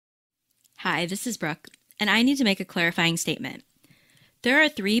Hi, this is Brooke, and I need to make a clarifying statement. There are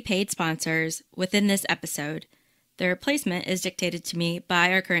 3 paid sponsors within this episode. Their placement is dictated to me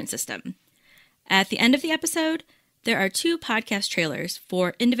by our current system. At the end of the episode, there are 2 podcast trailers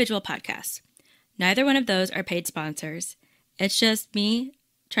for individual podcasts. Neither one of those are paid sponsors. It's just me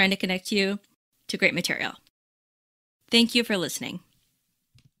trying to connect you to great material. Thank you for listening.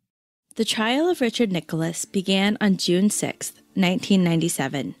 The trial of Richard Nicolas began on June 6,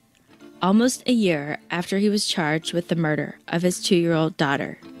 1997. Almost a year after he was charged with the murder of his 2-year-old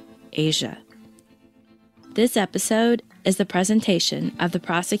daughter, Asia. This episode is the presentation of the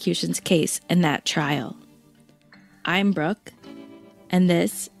prosecution's case in that trial. I'm Brooke, and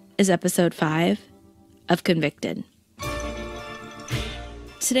this is episode 5 of Convicted.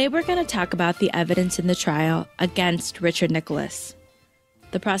 Today we're going to talk about the evidence in the trial against Richard Nicolas,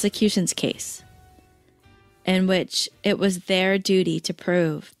 the prosecution's case, in which it was their duty to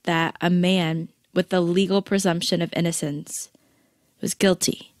prove that a man with the legal presumption of innocence was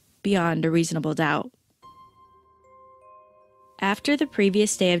guilty beyond a reasonable doubt. After the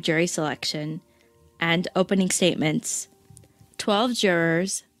previous day of jury selection and opening statements, 12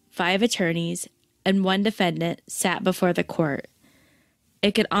 jurors, 5 attorneys, and 1 defendant sat before the court.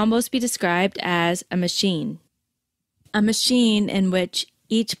 It could almost be described as a machine in which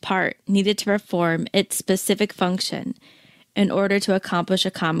each part needed to perform its specific function in order to accomplish a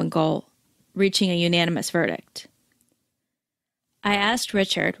common goal, reaching a unanimous verdict. I asked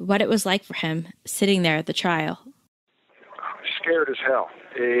Richard what it was like for him sitting there at the trial. Scared as hell.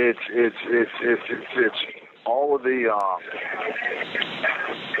 It's all of the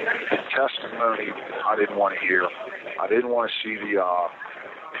testimony I didn't want to hear. I didn't want to see the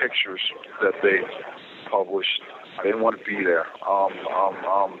pictures that they published. I didn't want to be there.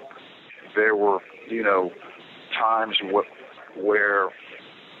 There were, times where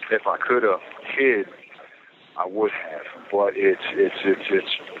if I could have hid, I would have. But it's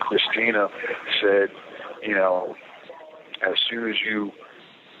Christina said, as soon as you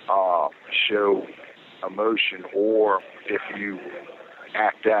show emotion or if you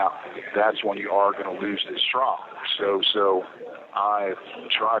act out, that's when you are going to lose this trial. So I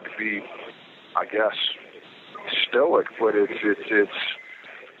tried to be, I guess, stoic, but it's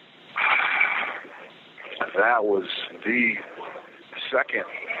that was the second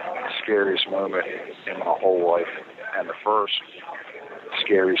scariest moment in my whole life, and the first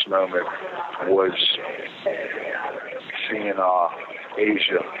scariest moment was seeing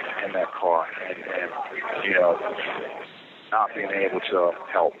Asia in that car and not being able to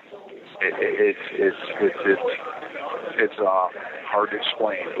help. It's hard to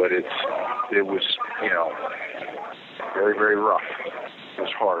explain, but it was very, very rough. It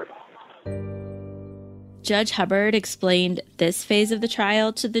was hard. Judge Hubbard explained this phase of the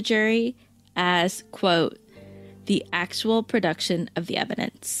trial to the jury as, quote, the actual production of the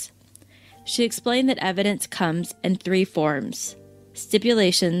evidence. She explained that evidence comes in 3 forms: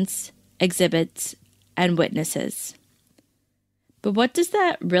 stipulations, exhibits, and witnesses. But what does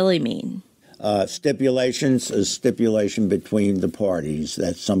that really mean? Stipulations is stipulation between the parties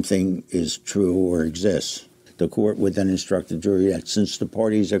that something is true or exists. The court would then instruct the jury that since the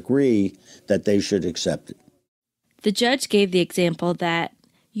parties agree, that they should accept it. The judge gave the example that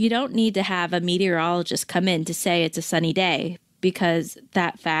you don't need to have a meteorologist come in to say it's a sunny day because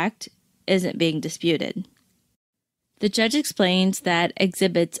that fact isn't being disputed. The judge explains that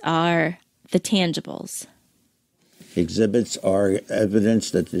exhibits are the tangibles. Exhibits are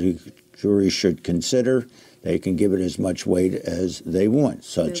evidence that the jury should consider. They can give it as much weight as they want,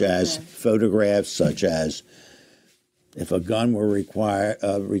 such as photographs, such as if a gun were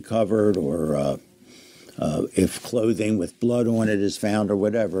recovered, or if clothing with blood on it is found, or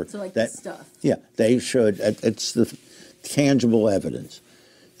whatever. So like that stuff. Yeah, they should. It's the tangible evidence.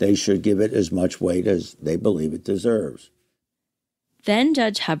 They should give it as much weight as they believe it deserves. Then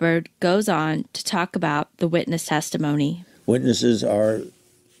Judge Hubbard goes on to talk about the witness testimony. Witnesses are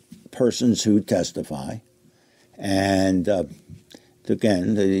persons who testify, and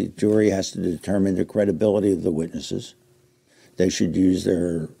again, the jury has to determine the credibility of the witnesses. They should use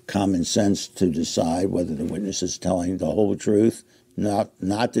their common sense to decide whether the witness is telling the whole truth, not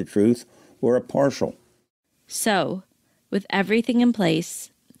the truth, or a partial. So, with everything in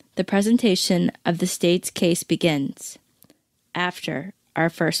place, the presentation of the state's case begins after our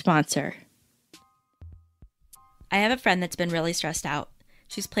first sponsor. I have a friend that's been really stressed out.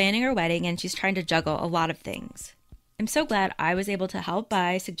 She's planning her wedding and she's trying to juggle a lot of things. I'm so glad I was able to help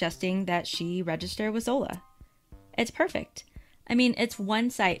by suggesting that she register with Zola. It's perfect. I mean, it's one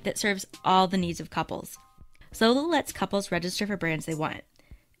site that serves all the needs of couples. Zola lets couples register for brands they want.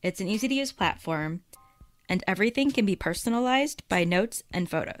 It's an easy-to-use platform, and everything can be personalized by notes and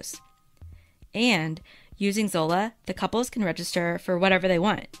photos. And using Zola, the couples can register for whatever they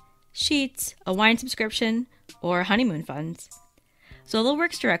want: sheets, a wine subscription, or honeymoon funds. Zola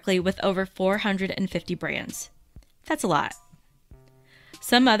works directly with over 450 brands. That's a lot.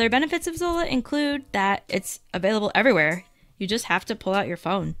 Some other benefits of Zola include that it's available everywhere. You just have to pull out your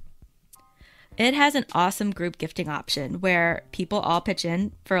phone. It has an awesome group gifting option where people all pitch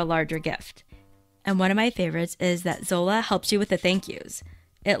in for a larger gift. And one of my favorites is that Zola helps you with the thank yous.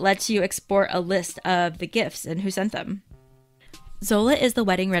 It lets you export a list of the gifts and who sent them. Zola is the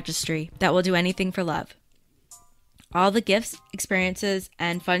wedding registry that will do anything for love. All the gifts, experiences,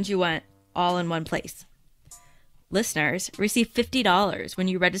 and funds you want, all in one place. Listeners receive $50 when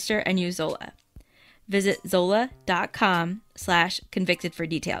you register and use Zola. Visit zola.com/convicted for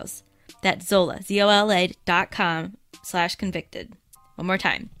details. That's Zola, ZOLA.com/convicted. One more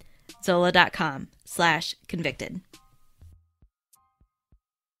time, zola.com/convicted.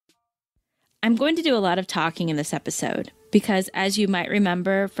 I'm going to do a lot of talking in this episode because, as you might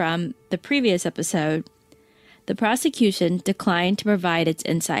remember from the previous episode, the prosecution declined to provide its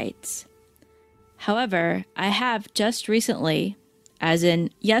insights. However, I have just recently, as in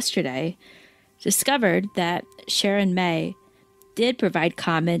yesterday, discovered that Sharon May did provide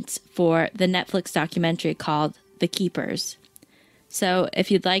comments for the Netflix documentary called The Keepers. So if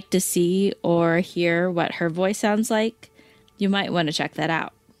you'd like to see or hear what her voice sounds like, you might want to check that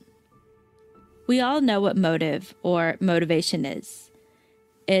out. We all know what motive or motivation is.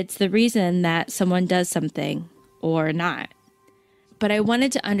 It's the reason that someone does something or not. But I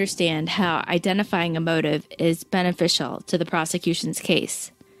wanted to understand how identifying a motive is beneficial to the prosecution's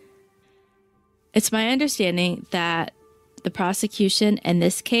case. It's my understanding that the prosecution in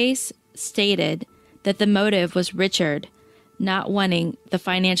this case stated that the motive was Richard not wanting the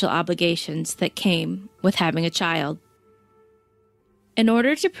financial obligations that came with having a child. In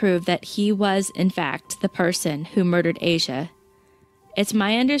order to prove that he was, in fact, the person who murdered Asia, it's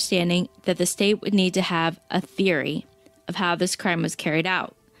my understanding that the state would need to have a theory of how this crime was carried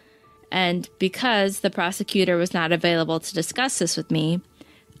out. And because the prosecutor was not available to discuss this with me,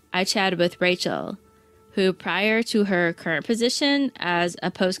 I chatted with Rachel, who prior to her current position as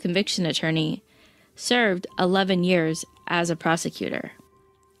a post-conviction attorney, served 11 years as a prosecutor.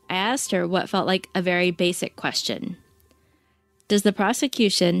 I asked her what felt like a very basic question. Does the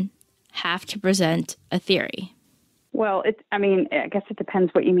prosecution have to present a theory? Well, I guess it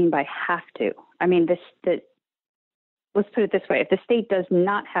depends what you mean by have to. Let's put it this way. If the state does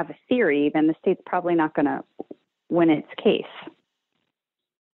not have a theory, then the state's probably not going to win its case.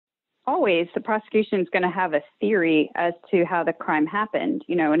 Always, the prosecution is going to have a theory as to how the crime happened,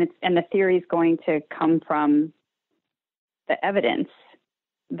 and the theory is going to come from the evidence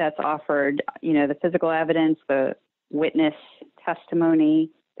that's offered, the physical evidence, the witness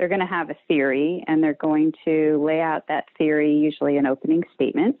testimony. They're going to have a theory, and they're going to lay out that theory, usually an opening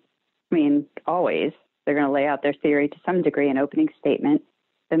statement. Always. They're going to lay out their theory to some degree, an opening statement.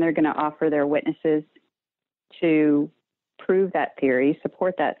 Then they're going to offer their witnesses to prove that theory,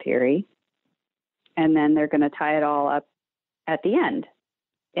 support that theory, and then they're going to tie it all up at the end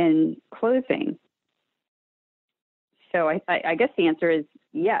in closing. So I guess the answer is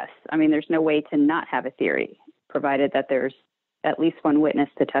yes. There's no way to not have a theory, provided that there's at least one witness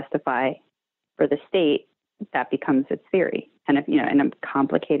to testify for the state. That becomes its theory. And if, in a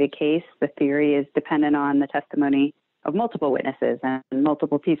complicated case, the theory is dependent on the testimony of multiple witnesses and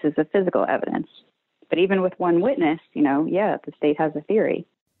multiple pieces of physical evidence. But even with one witness, the state has a theory.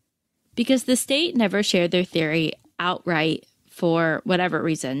 Because the state never shared their theory outright for whatever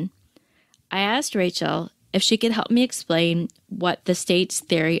reason, I asked Rachel if she could help me explain what the state's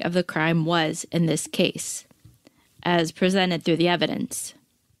theory of the crime was in this case, as presented through the evidence.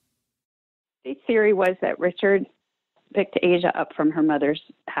 The state's theory was that Richard picked Asia up from her mother's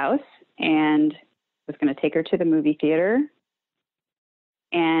house and was going to take her to the movie theater,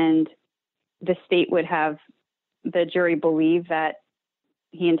 and the state would have the jury believe that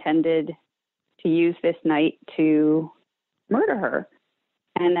he intended to use this night to murder her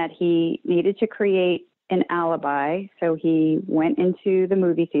and that he needed to create an alibi. So he went into the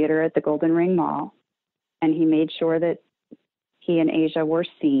movie theater at the Golden Ring Mall and he made sure that he and Asia were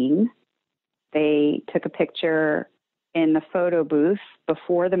seen. They took a picture in the photo booth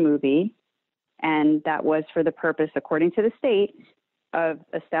before the movie, and that was for the purpose, according to the state, of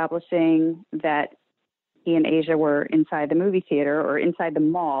establishing that he and Asia were inside the movie theater or inside the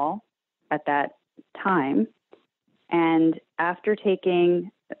mall at that time. And after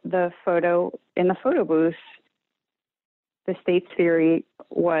taking the photo in the photo booth, the state's theory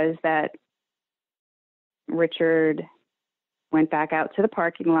was that Richard went back out to the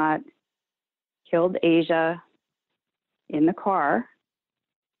parking lot, killed Asia in the car,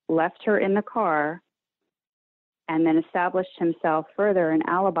 left her in the car, and then established himself further an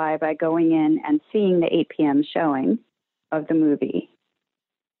alibi by going in and seeing the 8 p.m. showing of the movie.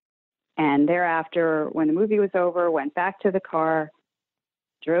 And thereafter, when the movie was over, went back to the car,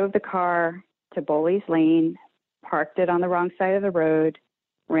 drove the car to Bowley's Lane, parked it on the wrong side of the road,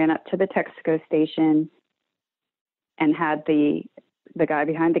 ran up to the Texaco station, and had the guy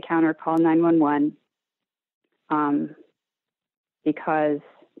behind the counter call 911 because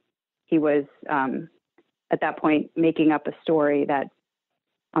he was, at that point, making up a story that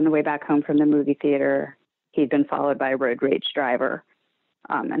on the way back home from the movie theater, he'd been followed by a road rage driver.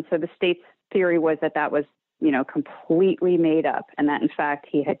 And so the state's theory was that was, completely made up, and that, in fact,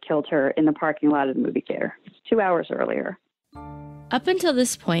 he had killed her in the parking lot of the movie theater 2 hours earlier. Up until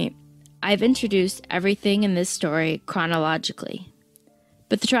this point, I've introduced everything in this story chronologically.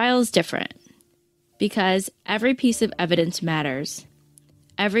 But the trial is different, because every piece of evidence matters.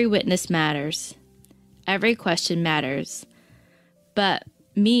 Every witness matters. Every question matters. But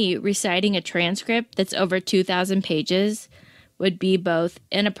me reciting a transcript that's over 2,000 pages would be both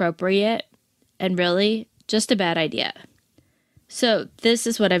inappropriate and really just a bad idea. So this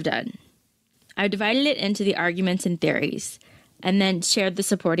is what I've done. I've divided it into the arguments and theories, and then shared the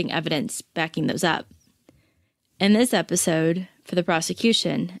supporting evidence backing those up. In this episode, for the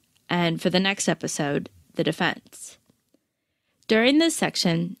prosecution, and for the next episode, the defense. During this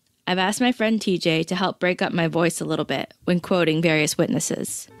section, I've asked my friend TJ to help break up my voice a little bit when quoting various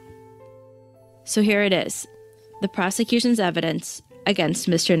witnesses. So here it is, the prosecution's evidence against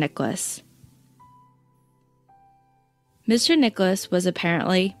Mr. Nicolas. Mr. Nicolas was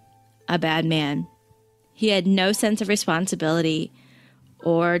apparently a bad man. He had no sense of responsibility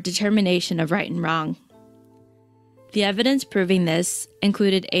or determination of right and wrong. The evidence proving this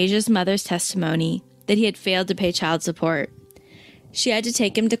included Asia's mother's testimony that he had failed to pay child support. She had to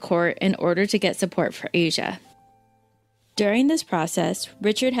take him to court in order to get support for Asia. During this process,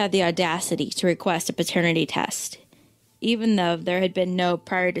 Richard had the audacity to request a paternity test, even though there had been no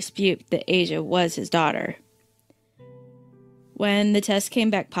prior dispute that Asia was his daughter. When the test came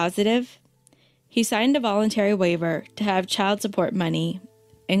back positive, he signed a voluntary waiver to have child support money,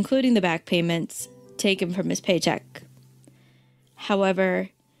 including the back payments, taken from his paycheck. However,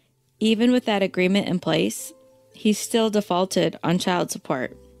 even with that agreement in place, he still defaulted on child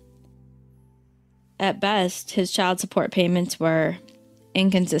support. At best, his child support payments were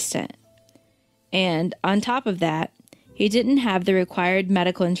inconsistent. And on top of that, he didn't have the required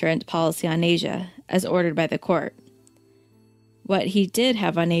medical insurance policy on Asia, as ordered by the court. What he did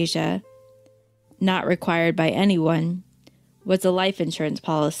have on Asia, not required by anyone, was a life insurance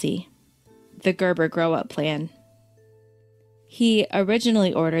policy, the Gerber Grow Up Plan. He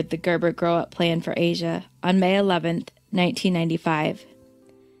originally ordered the Gerber Grow Up Plan for Asia on May 11th, 1995.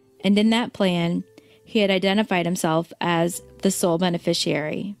 And in that plan, he had identified himself as the sole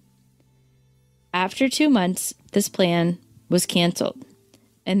beneficiary. After 2 months, this plan was canceled,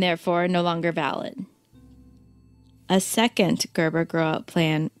 and therefore no longer valid. A second Gerber Grow Up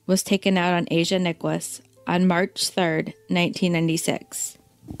Plan was taken out on Asia Nicolas on March 3rd, 1996.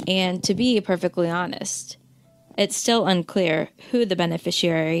 And to be perfectly honest, it's still unclear who the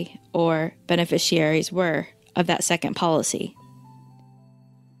beneficiary or beneficiaries were of that second policy.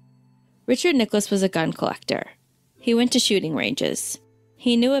 Richard Nicolas was a gun collector. He went to shooting ranges.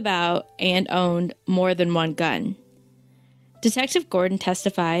 He knew about and owned more than one gun. Detective Gordon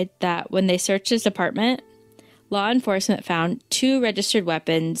testified that when they searched his apartment, law enforcement found 2 registered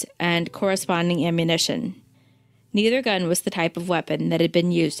weapons and corresponding ammunition. Neither gun was the type of weapon that had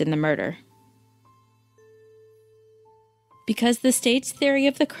been used in the murder. Because the state's theory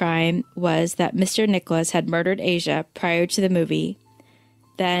of the crime was that Mr. Nicolas had murdered Asia prior to the movie,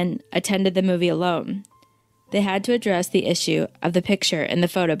 then attended the movie alone, they had to address the issue of the picture in the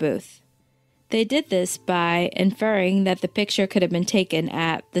photo booth. They did this by inferring that the picture could have been taken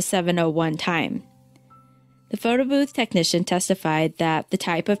at the 7:01 time. The photo booth technician testified that the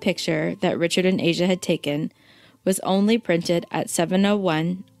type of picture that Richard and Asia had taken was only printed at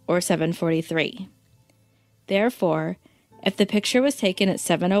 7:01 or 7:43. Therefore, if the picture was taken at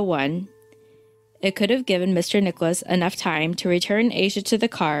 7:01, it could have given Mr. Nicolas enough time to return Asia to the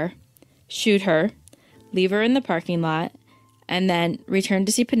car, shoot her, leave her in the parking lot, and then return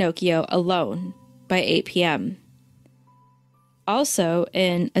to see Pinocchio alone by 8 p.m. Also,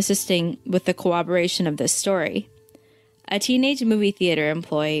 in assisting with the corroboration of this story, a teenage movie theater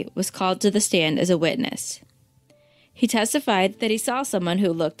employee was called to the stand as a witness. He testified that he saw someone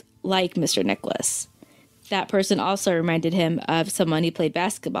who looked like Mr. Nicolas. That person also reminded him of someone he played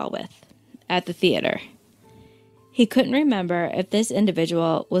basketball with at the theater. He couldn't remember if this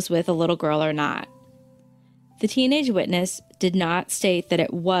individual was with a little girl or not. The teenage witness did not state that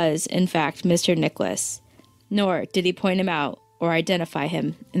it was, in fact, Mr. Nicolas, nor did he point him out or identify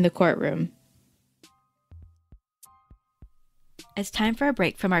him in the courtroom. It's time for a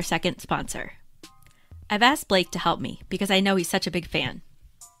break from our second sponsor. I've asked Blake to help me because I know he's such a big fan.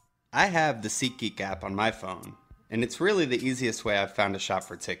 I have the SeatGeek app on my phone, and it's really the easiest way I've found to shop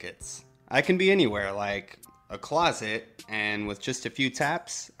for tickets. I can be anywhere, like a closet, and with just a few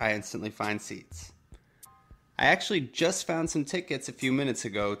taps, I instantly find seats. I actually just found some tickets a few minutes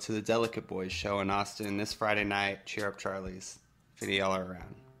ago to the Delicate Boys show in Austin this Friday night, Cheer Up Charlie's, if any of y'all are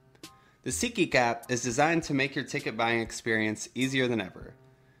around. The SeatGeek app is designed to make your ticket buying experience easier than ever.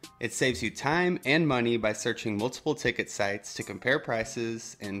 It saves you time and money by searching multiple ticket sites to compare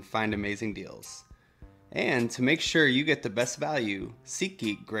prices and find amazing deals. And to make sure you get the best value,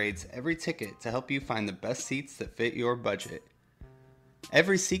 SeatGeek grades every ticket to help you find the best seats that fit your budget.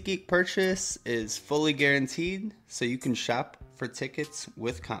 Every SeatGeek purchase is fully guaranteed, so you can shop for tickets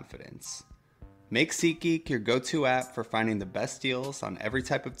with confidence. Make SeatGeek your go-to app for finding the best deals on every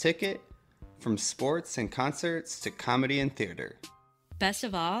type of ticket, from sports and concerts to comedy and theater. Best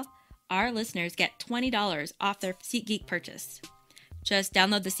of all, our listeners get $20 off their SeatGeek purchase. Just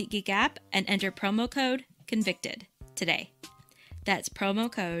download the SeatGeek app and enter promo code CONVICTED today. That's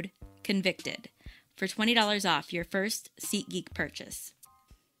promo code CONVICTED for $20 off your first SeatGeek purchase.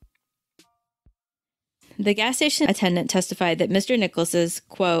 The gas station attendant testified that Mr. Nicholas's,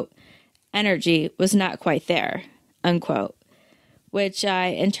 quote, energy was not quite there, unquote, which I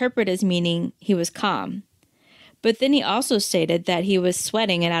interpret as meaning he was calm. But then he also stated that he was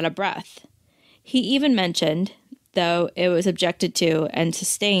sweating and out of breath. He even mentioned, though it was objected to and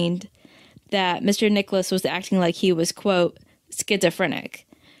sustained, that Mr. Nicolas was acting like he was, quote, schizophrenic.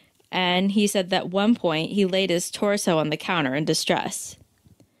 And he said that at one point he laid his torso on the counter in distress.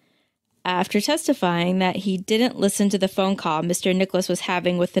 After testifying that he didn't listen to the phone call Mr. Nicolas was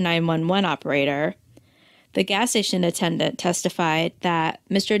having with the 911 operator, the gas station attendant testified that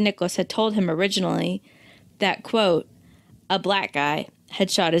Mr. Nicolas had told him originally that, quote, a black guy had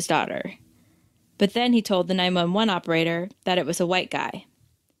shot his daughter. But then he told the 911 operator that it was a white guy.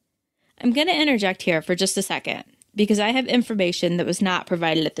 I'm going to interject here for just a second, because I have information that was not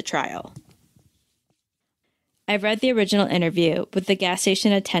provided at the trial. I've read the original interview with the gas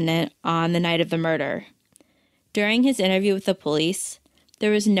station attendant on the night of the murder. During his interview with the police, there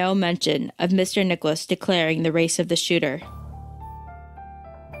was no mention of Mr. Nicolas declaring the race of the shooter.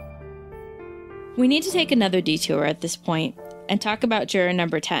 We need to take another detour at this point and talk about juror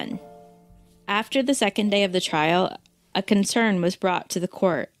number 10. After the second day of the trial, a concern was brought to the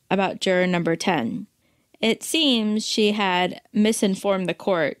court about juror number 10. It seems she had misinformed the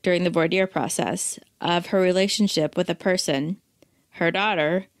court during the voir dire process of her relationship with a person, her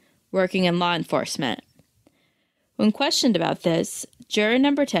daughter, working in law enforcement. When questioned about this, juror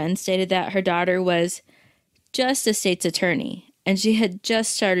number 10 stated that her daughter was just a state's attorney, and she had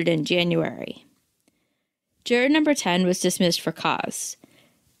just started in January. Juror number 10 was dismissed for cause,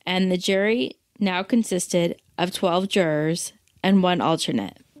 and the jury now consisted of 12 jurors and one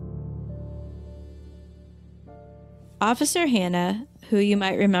alternate. Officer Hannah, who you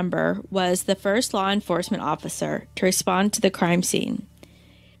might remember, was the first law enforcement officer to respond to the crime scene.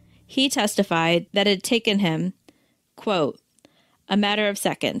 He testified that it had taken him, quote, a matter of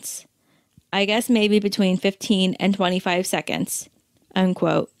seconds, I guess maybe between 15 and 25 seconds,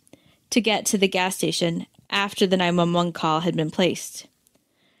 unquote, to get to the gas station after the 911 call had been placed.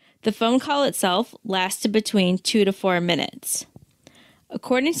 The phone call itself lasted between 2 to 4 minutes.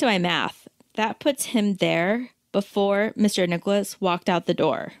 According to my math, that puts him there before Mr. Nicolas walked out the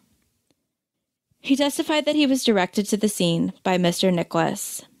door. He testified that he was directed to the scene by Mr.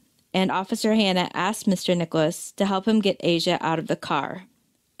 Nicolas, and Officer Hannah asked Mr. Nicolas to help him get Asia out of the car,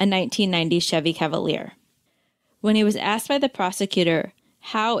 a 1990 Chevy Cavalier. When he was asked by the prosecutor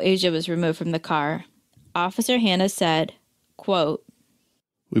how Asia was removed from the car, Officer Hannah said, quote,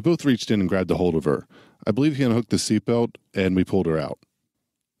 we both reached in and grabbed a hold of her. I believe he unhooked the seatbelt, and we pulled her out.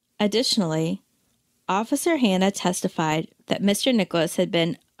 Additionally, Officer Hannah testified that Mr. Nicolas had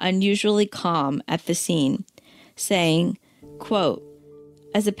been unusually calm at the scene, saying, quote,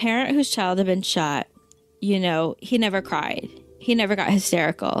 as a parent whose child had been shot, he never cried. He never got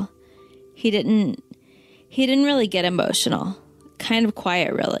hysterical. He didn't really get emotional. Kind of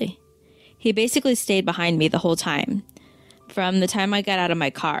quiet, really. He basically stayed behind me the whole time. From the time I got out of my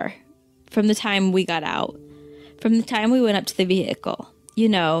car, from the time we got out, from the time we went up to the vehicle. You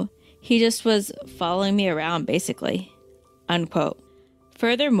know, he just was following me around, basically," unquote.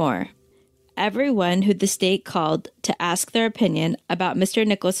 Furthermore, everyone who the state called to ask their opinion about Mr.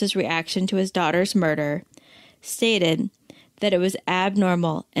 Nicholas's reaction to his daughter's murder stated that it was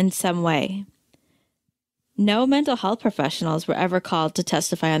abnormal in some way. No mental health professionals were ever called to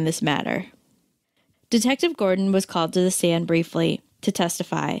testify on this matter. Detective Gordon was called to the stand briefly to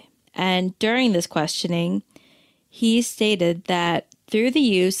testify, and during this questioning, he stated that through the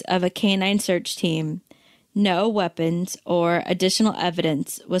use of a canine search team, no weapons or additional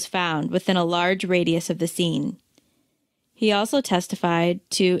evidence was found within a large radius of the scene. He also testified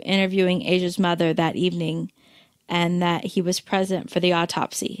to interviewing Asia's mother that evening and that he was present for the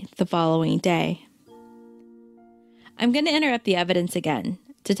autopsy the following day. I'm going to interrupt the evidence again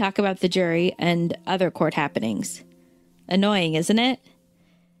to talk about the jury and other court happenings. Annoying, isn't it?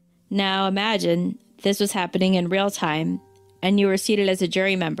 Now imagine this was happening in real time and you were seated as a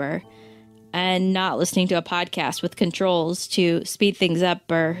jury member and not listening to a podcast with controls to speed things up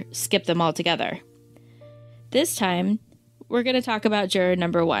or skip them altogether. This time, we're going to talk about juror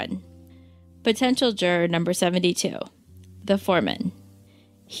number 1, potential juror number 72, the foreman.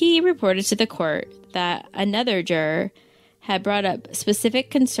 He reported to the court that another juror had brought up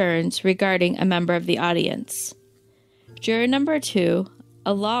specific concerns regarding a member of the audience. Juror number 2,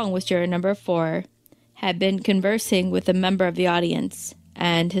 along with juror number 4, had been conversing with a member of the audience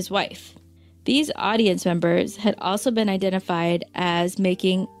and his wife. These audience members had also been identified as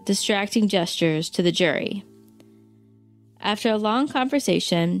making distracting gestures to the jury. After a long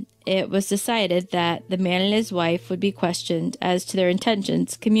conversation, it was decided that the man and his wife would be questioned as to their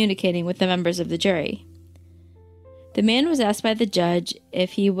intentions communicating with the members of the jury. The man was asked by the judge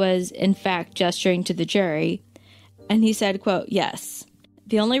if he was in fact gesturing to the jury, and he said, quote, "Yes.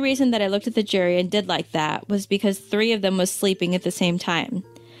 The only reason that I looked at the jury and did like that was because 3 of them was sleeping at the same time.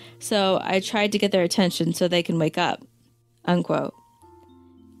 So I tried to get their attention so they can wake up," unquote.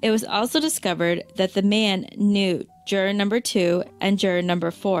 It was also discovered that the man knew juror number 2 and juror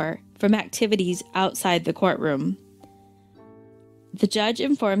number 4 from activities outside the courtroom. The judge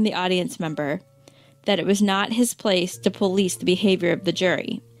informed the audience member that it was not his place to police the behavior of the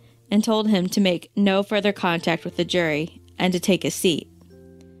jury and told him to make no further contact with the jury and to take a seat.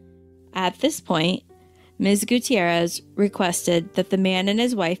 At this point, Ms. Gutierrez requested that the man and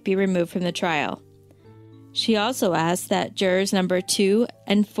his wife be removed from the trial. She also asked that jurors number 2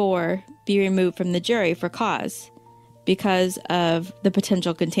 and 4 be removed from the jury for cause because of the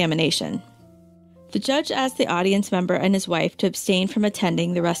potential contamination. The judge asked the audience member and his wife to abstain from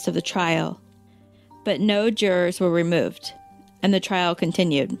attending the rest of the trial, but no jurors were removed, and the trial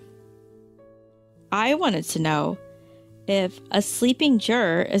continued. I wanted to know if a sleeping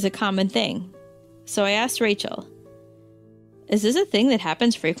juror is a common thing. So I asked Rachel, is this a thing that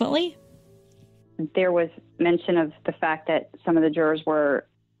happens frequently? There was mention of the fact that some of the jurors were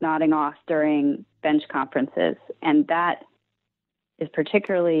nodding off during bench conferences, and that is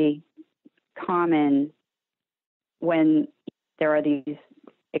particularly common when there are these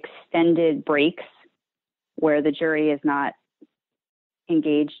extended breaks where the jury is not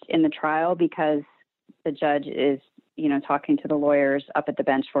engaged in the trial because the judge is talking to the lawyers up at the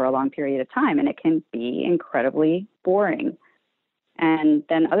bench for a long period of time, and it can be incredibly boring. And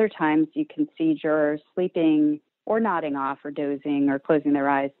then other times you can see jurors sleeping or nodding off or dozing or closing their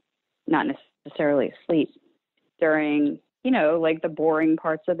eyes, not necessarily asleep, during, like the boring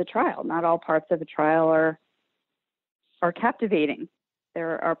parts of the trial. Not all parts of a trial are captivating.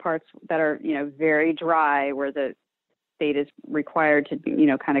 There are parts that are, very dry where the state is required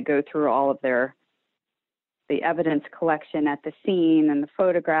to, kind of go through all of the evidence collection at the scene and the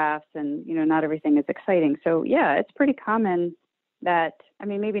photographs, and, not everything is exciting. So, yeah, it's pretty common that,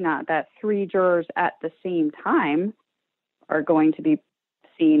 maybe not that 3 jurors at the same time are going to be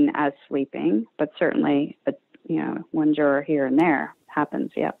seen as sleeping, but certainly, 1 juror here and there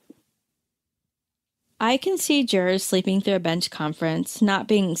happens, yep. I can see jurors sleeping through a bench conference not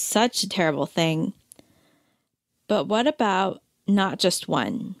being such a terrible thing. But what about not just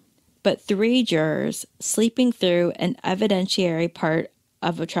 1, but 3 jurors sleeping through an evidentiary part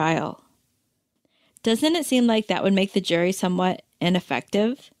of a trial? Doesn't it seem like that would make the jury somewhat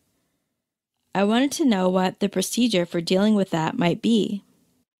ineffective? I wanted to know what the procedure for dealing with that might be.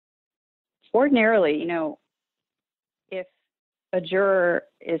 Ordinarily, if a juror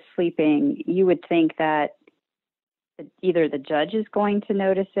is sleeping, you would think that either the judge is going to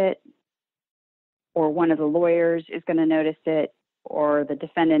notice it, or one of the lawyers is going to notice it, or the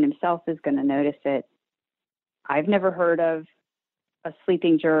defendant himself is going to notice it. I've never heard of a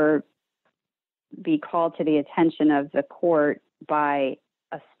sleeping juror be called to the attention of the court by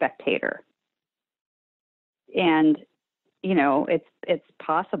a spectator. And, you know, it's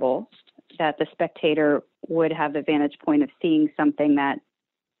possible that the spectator would have the vantage point of seeing something that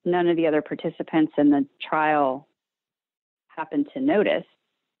none of the other participants in the trial happened to notice.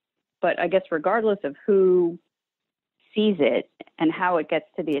 But I guess regardless of who sees it and how it gets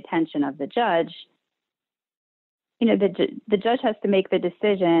to the attention of the judge, you know, the judge has to make the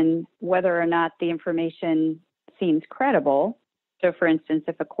decision whether or not the information seems credible. So, for instance,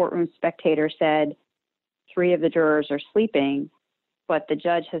 if a courtroom spectator said 3 of the jurors are sleeping, but the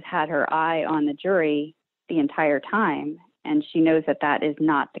judge has had her eye on the jury the entire time, and she knows that that is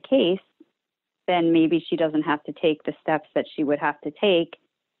not the case, then maybe she doesn't have to take the steps that she would have to take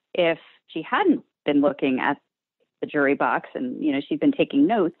if she hadn't been looking at the jury box and, you know, she'd been taking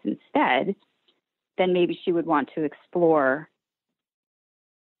notes instead. Then maybe she would want to explore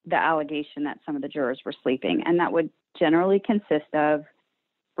the allegation that some of the jurors were sleeping. And that would generally consist of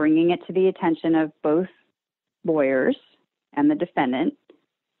bringing it to the attention of both lawyers and the defendant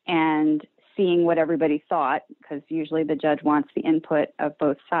and seeing what everybody thought, because usually the judge wants the input of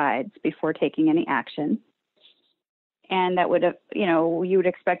both sides before taking any action. And that would have, you know, you would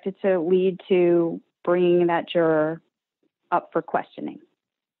expect it to lead to bringing that juror up for questioning.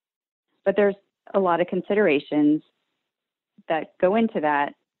 But there's a lot of considerations that go into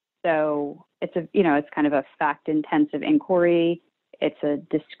that. So it's it's kind of a fact-intensive inquiry. It's a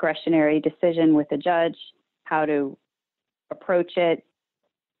discretionary decision with the judge how to approach it.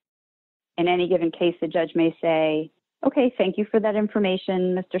 In any given case, the judge may say, okay, thank you for that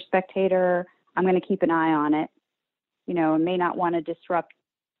information, Mr. Spectator. I'm going to keep an eye on it. You know, may not want to disrupt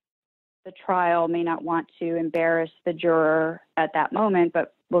the trial, may not want to embarrass the juror at that moment,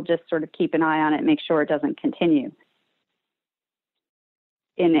 but we'll just sort of keep an eye on it and make sure it doesn't continue.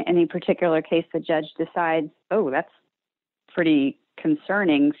 In any particular case, the judge decides, oh, that's pretty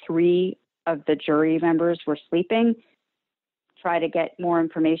concerning. 3 of the jury members were sleeping. Try to get more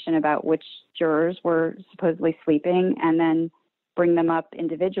information about which jurors were supposedly sleeping and then bring them up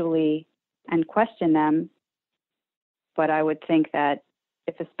individually and question them. But I would think that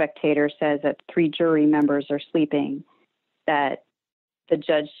if a spectator says that 3 jury members are sleeping, that the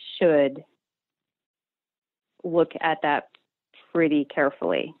judge should look at that pretty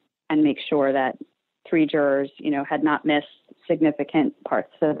carefully and make sure that 3 jurors, you know, had not missed significant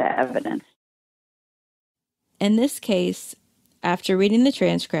parts of the evidence. In this case, after reading the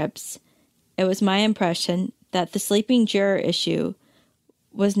transcripts, it was my impression that the sleeping juror issue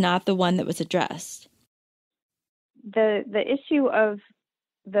was not the one that was addressed. The issue of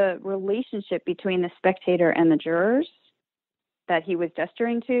the relationship between the spectator and the jurors that he was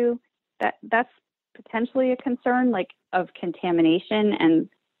gesturing to, that's potentially a concern, like of contamination and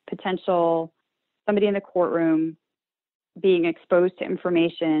potential somebody in the courtroom being exposed to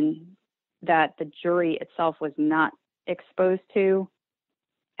information that the jury itself was not exposed to,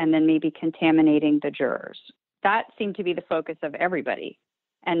 and then maybe contaminating the jurors. That seemed to be the focus of everybody,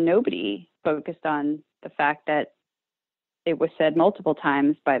 and nobody focused on the fact that it was said multiple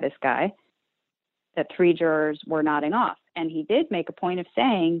times by this guy that 3 jurors were nodding off. And he did make a point of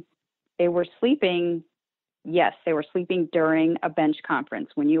saying they were sleeping. Yes, they were sleeping during a bench conference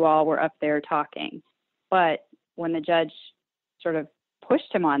when you all were up there talking. But when the judge sort of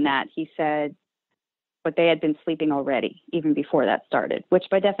pushed him on that, he said, but they had been sleeping already, even before that started, which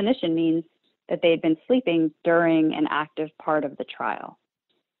by definition means that they had been sleeping during an active part of the trial,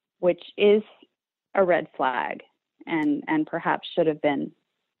 which is a red flag and perhaps should have been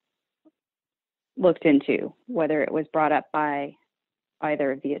looked into, whether it was brought up by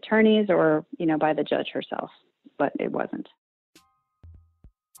either of the attorneys or, you know, by the judge herself, but it wasn't.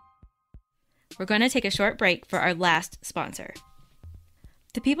 We're going to take a short break for our last sponsor.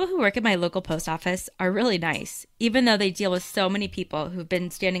 The people who work at my local post office are really nice, even though they deal with so many people who've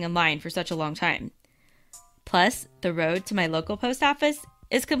been standing in line for such a long time. Plus, the road to my local post office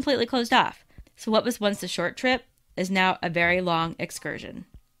is completely closed off, so what was once a short trip is now a very long excursion.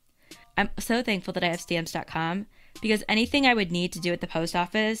 I'm so thankful that I have Stamps.com, because anything I would need to do at the post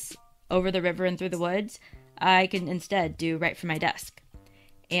office, over the river and through the woods, I can instead do right from my desk.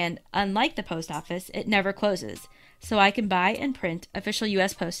 And unlike the post office, it never closes, so I can buy and print official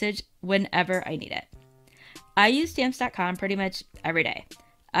U.S. postage whenever I need it. I use Stamps.com pretty much every day.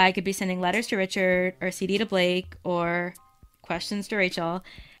 I could be sending letters to Richard, or CD to Blake, or questions to Rachel,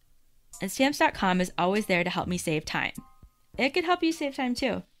 and Stamps.com is always there to help me save time. It could help you save time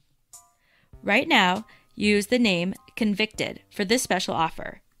too. Right now, use the name Convicted for this special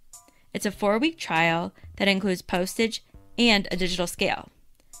offer. It's a 4-week trial that includes postage and a digital scale.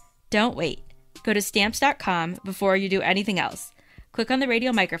 Don't wait. Go to Stamps.com before you do anything else. Click on the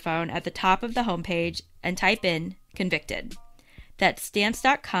radio microphone at the top of the homepage and type in convicted. That's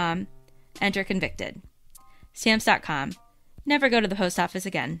Stamps.com, enter convicted. Stamps.com. Never go to the post office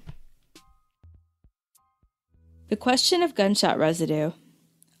again. The question of gunshot residue,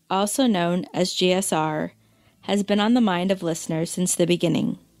 also known as GSR, has been on the mind of listeners since the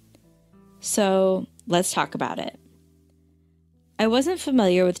beginning. So let's talk about it. I wasn't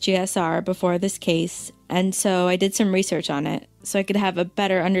familiar with GSR before this case, and so I did some research on it so I could have a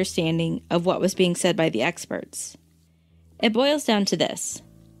better understanding of what was being said by the experts. It boils down to this.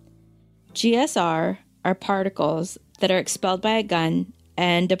 GSR are particles that are expelled by a gun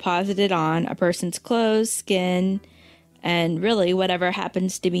and deposited on a person's clothes, skin, and really whatever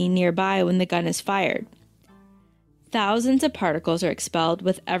happens to be nearby when the gun is fired. Thousands of particles are expelled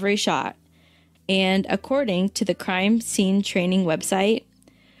with every shot, and according to the Crime Scene Training website,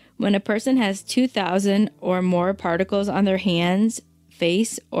 when a person has 2,000 or more particles on their hands,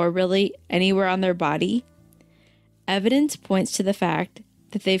 face, or really anywhere on their body, evidence points to the fact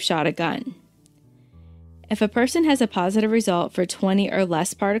that they've shot a gun. If a person has a positive result for 20 or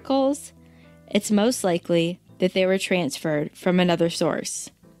less particles, it's most likely that they were transferred from another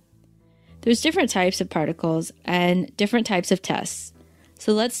source. There's different types of particles and different types of tests,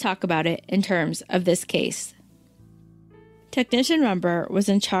 so let's talk about it in terms of this case. Technician Rumber was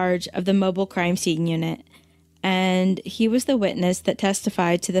in charge of the mobile crime scene unit, and he was the witness that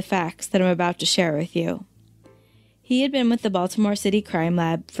testified to the facts that I'm about to share with you. He had been with the Baltimore City Crime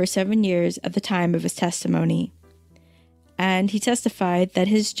Lab for 7 years at the time of his testimony, and he testified that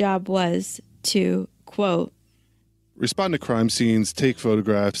his job was to, quote, respond to crime scenes, take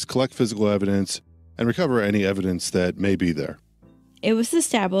photographs, collect physical evidence, and recover any evidence that may be there. It was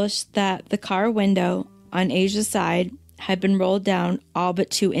established that the car window on Asia's side had been rolled down all but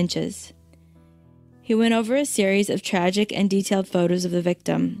 2 inches. He went over a series of tragic and detailed photos of the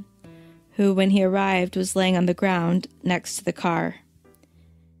victim, who, when he arrived, was laying on the ground next to the car.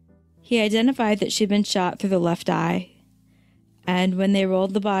 He identified that she'd been shot through the left eye, and when they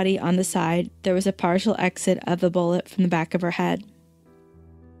rolled the body on the side, there was a partial exit of the bullet from the back of her head.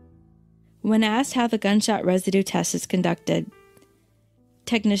 When asked how the gunshot residue test is conducted,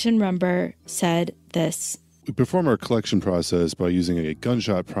 Technician Rumber said this. We perform our collection process by using a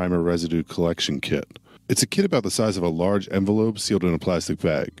gunshot primer residue collection kit. It's a kit about the size of a large envelope sealed in a plastic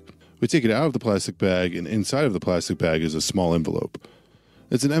bag. We take it out of the plastic bag, and inside of the plastic bag is a small envelope.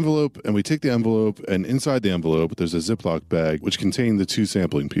 It's an envelope, and we take the envelope, and inside the envelope there's a Ziploc bag which contain the 2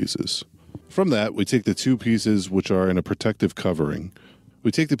 sampling pieces. From that, we take the 2 pieces which are in a protective covering.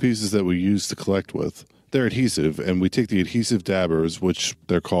 We take the pieces that we use to collect with. They're adhesive, and we take the adhesive dabbers, which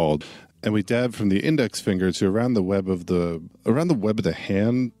they're called, and we dab from the index finger to around the web of the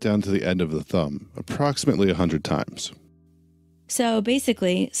hand down to the end of the thumb, approximately 100 times. So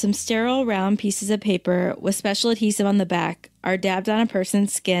basically, some sterile round pieces of paper with special adhesive on the back are dabbed on a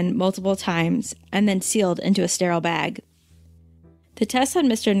person's skin multiple times and then sealed into a sterile bag. The test on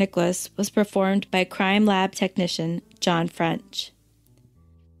Mr. Nicolas was performed by crime lab technician John French.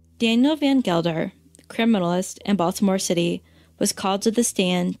 Daniel Van Gelder, criminalist in Baltimore City, was called to the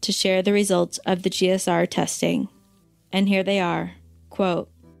stand to share the results of the GSR testing. And here they are. Quote,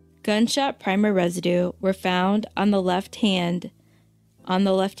 gunshot primer residue were found on the left hand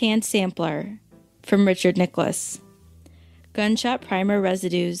sampler from Richard Nicolas. Gunshot primer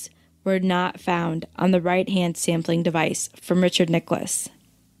residues were not found on the right hand sampling device from Richard Nicolas.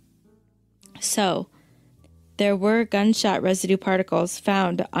 So, there were gunshot residue particles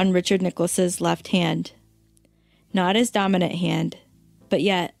found on Richard Nicolas's left hand. Not his dominant hand, but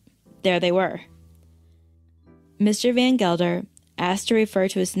yet, there they were. Mr. Van Gelder asked to refer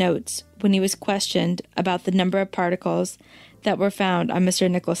to his notes when he was questioned about the number of particles that were found on Mr.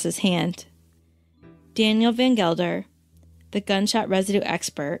 Nicolas's hand. Daniel Van Gelder, the gunshot residue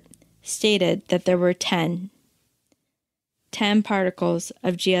expert, stated that there were 10 particles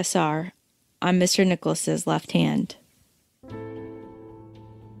of GSR on Mr. Nicolas's left hand.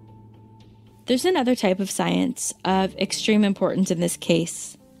 There's another type of science of extreme importance in this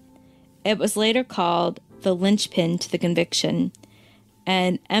case. It was later called the linchpin to the conviction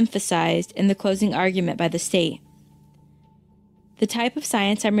and emphasized in the closing argument by the state. The type of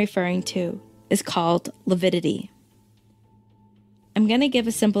science I'm referring to is called lividity. I'm going to give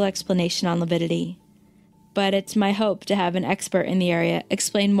a simple explanation on lividity, but it's my hope to have an expert in the area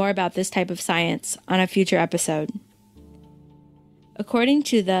explain more about this type of science on a future episode. According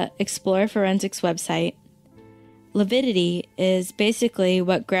to the Explore Forensics website, lividity is basically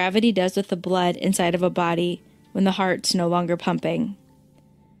what gravity does with the blood inside of a body when the heart's no longer pumping.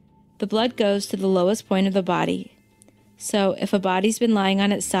 The blood goes to the lowest point of the body. So if a body's been lying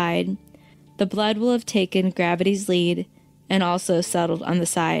on its side, the blood will have taken gravity's lead and also settled on the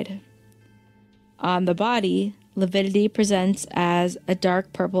side. On the body, lividity presents as a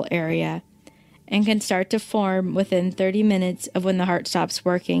dark purple area and can start to form within 30 minutes of when the heart stops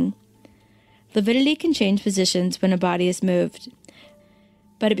working. Lividity can change positions when a body is moved,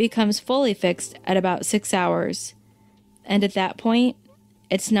 but it becomes fully fixed at about 6 hours, and at that point,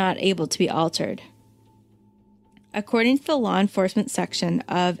 it's not able to be altered. According to the law enforcement section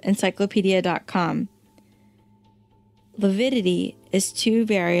of encyclopedia.com, lividity is too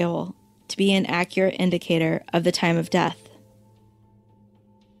variable to be an accurate indicator of the time of death.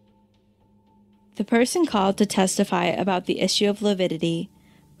 The person called to testify about the issue of lividity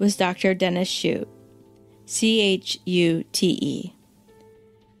was Dr. Dennis Chute, Chute.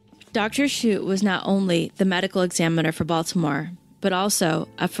 Dr. Chute was not only the medical examiner for Baltimore, but also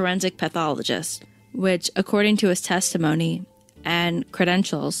a forensic pathologist, which, according to his testimony and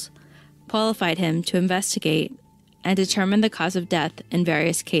credentials, qualified him to investigate and determine the cause of death in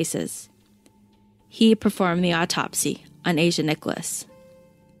various cases. He performed the autopsy on Asia Nicolas.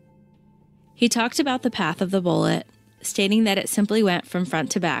 He talked about the path of the bullet, stating that it simply went from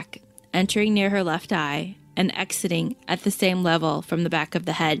front to back, entering near her left eye and exiting at the same level from the back of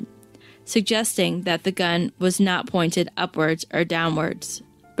the head, suggesting that the gun was not pointed upwards or downwards,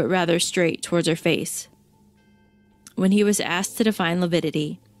 but rather straight towards her face. When he was asked to define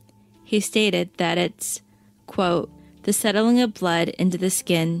lividity, he stated that it's, quote, the settling of blood into the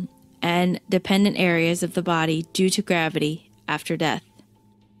skin and dependent areas of the body due to gravity after death.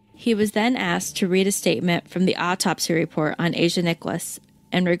 He was then asked to read a statement from the autopsy report on Asia Nicolas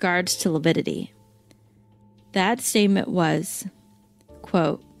in regards to lividity. That statement was,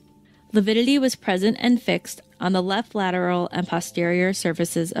 quote, lividity was present and fixed on the left lateral and posterior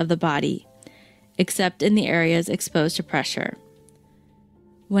surfaces of the body, except in the areas exposed to pressure.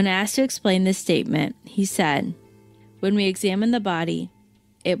 When asked to explain this statement, he said, when we examined the body,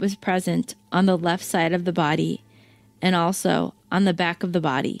 it was present on the left side of the body and also on the back of the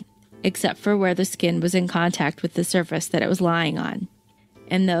body, except for where the skin was in contact with the surface that it was lying on.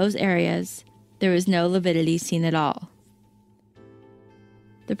 In those areas, there was no lividity seen at all.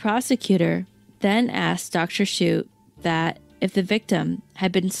 The prosecutor then asked Dr. Chute that if the victim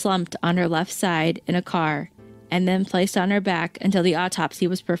had been slumped on her left side in a car and then placed on her back until the autopsy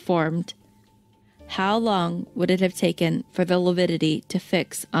was performed, how long would it have taken for the lividity to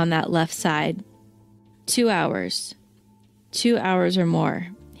fix on that left side? 2 hours. 2 hours or more,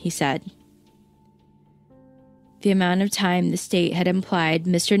 he said. The amount of time the state had implied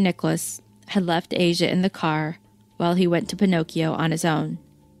Mr. Nicolas had left Asia in the car while he went to Pinocchio on his own.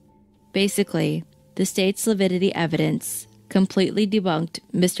 Basically, the state's lividity evidence completely debunked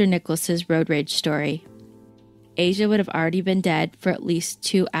Mr. Nicholas's road rage story. Asia would have already been dead for at least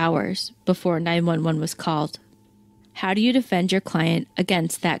 2 hours before 911 was called. How do you defend your client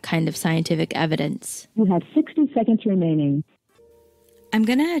against that kind of scientific evidence? You have 60 seconds remaining. I'm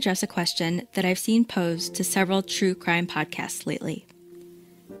going to address a question that I've seen posed to several true crime podcasts lately.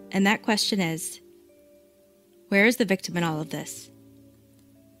 And that question is, where is the victim in all of this?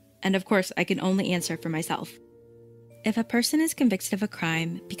 And of course, I can only answer for myself. If a person is convicted of a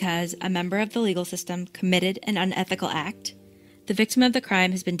crime because a member of the legal system committed an unethical act, the victim of the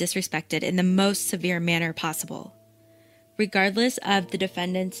crime has been disrespected in the most severe manner possible. Regardless of the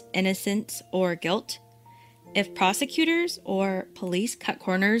defendant's innocence or guilt, if prosecutors or police cut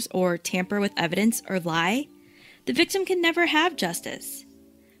corners or tamper with evidence or lie, the victim can never have justice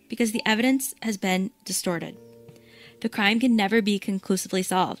because the evidence has been distorted. The crime can never be conclusively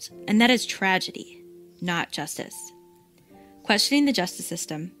solved, and that is tragedy, not justice. Questioning the justice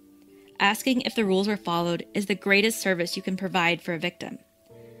system, asking if the rules were followed, is the greatest service you can provide for a victim.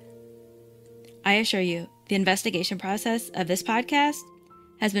 I assure you, the investigation process of this podcast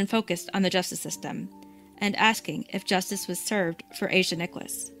has been focused on the justice system and asking if justice was served for Asia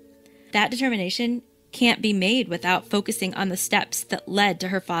Nicolas. That determination can't be made without focusing on the steps that led to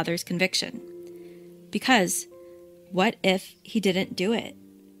her father's conviction. Because what if he didn't do it?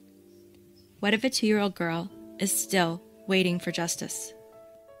 What if a 2-year-old girl is still waiting for justice?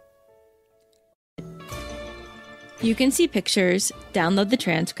 You can see pictures, download the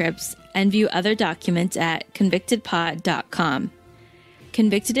transcripts, and view other documents at convictedpod.com.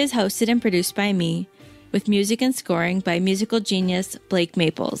 Convicted is hosted and produced by me, with music and scoring by musical genius Blake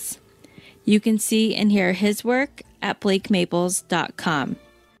Maples. You can see and hear his work at blakemaples.com.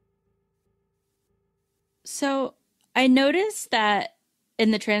 So I noticed that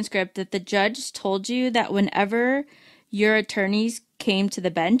in the transcript that the judge told you that whenever your attorneys came to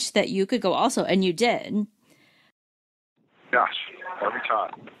the bench that you could go also, and you did. Yes, every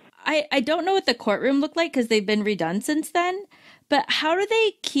time. I don't know what the courtroom looked like because they've been redone since then, but how do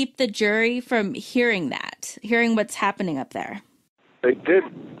they keep the jury from hearing what's happening up there? They did.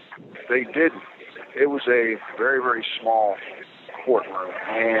 It was a very, very small courtroom,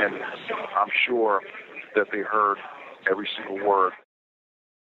 and I'm sure that they heard every single word.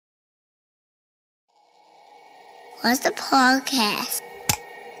 What's the podcast?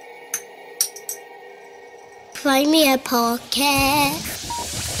 Play me a podcast.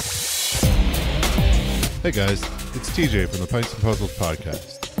 Hey guys, it's TJ from the Pints and Puzzles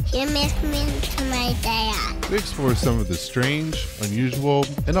podcast. You miss me to my dad. We explore some of the strange, unusual,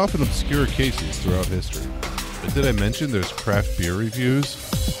 and often obscure cases throughout history. But did I mention there's craft beer reviews?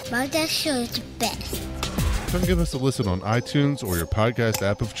 Mother show is the best. Come give us a listen on iTunes or your podcast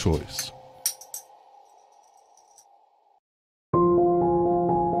app of choice.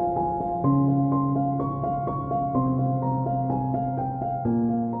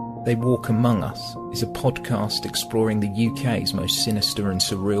 They Walk Among Us is a podcast exploring the UK's most sinister and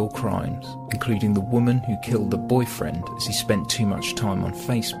surreal crimes, including the woman who killed her boyfriend as he spent too much time on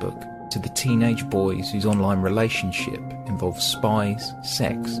Facebook, to the teenage boys whose online relationship involves spies,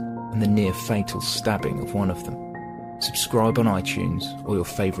 sex, and the near-fatal stabbing of one of them. Subscribe on iTunes or your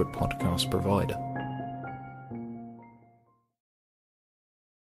favourite podcast provider.